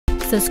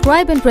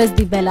Subscribe and press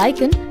the bell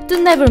icon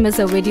to never miss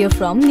a video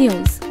from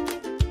NYOOOZ.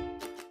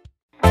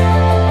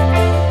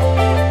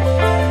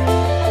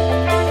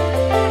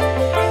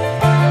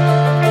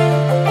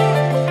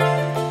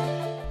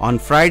 On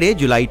Friday,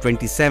 July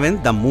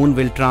 27th, the moon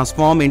will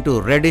transform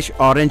into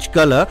reddish-orange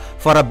color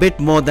for a bit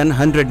more than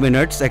 100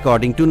 minutes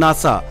according to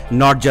NASA.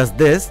 Not just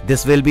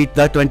this will be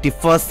the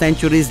 21st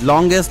century's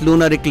longest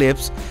lunar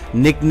eclipse,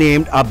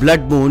 nicknamed a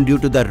blood moon due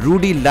to the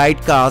ruddy light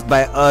cast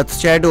by Earth's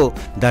shadow.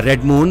 The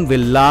red moon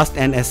will last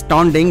an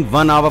astounding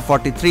 1 hour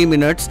 43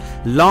 minutes,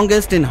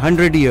 longest in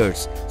 100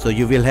 years. So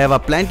you will have a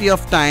plenty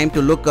of time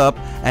to look up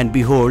and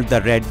behold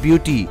the red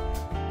beauty.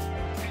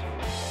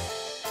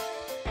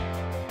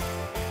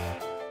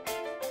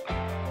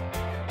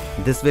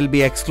 This will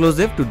be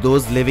exclusive to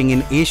those living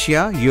in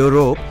Asia,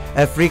 Europe,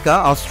 Africa,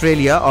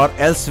 Australia or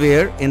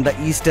elsewhere in the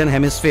Eastern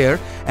Hemisphere,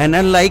 and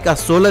unlike a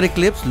solar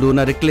eclipse,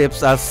 lunar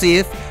eclipse are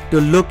safe to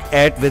look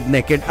at with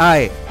naked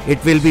eye.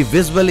 It will be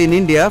visible in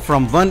India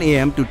from 1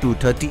 AM to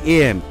 2:30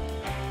 AM.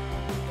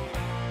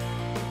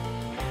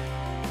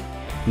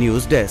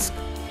 News Desk.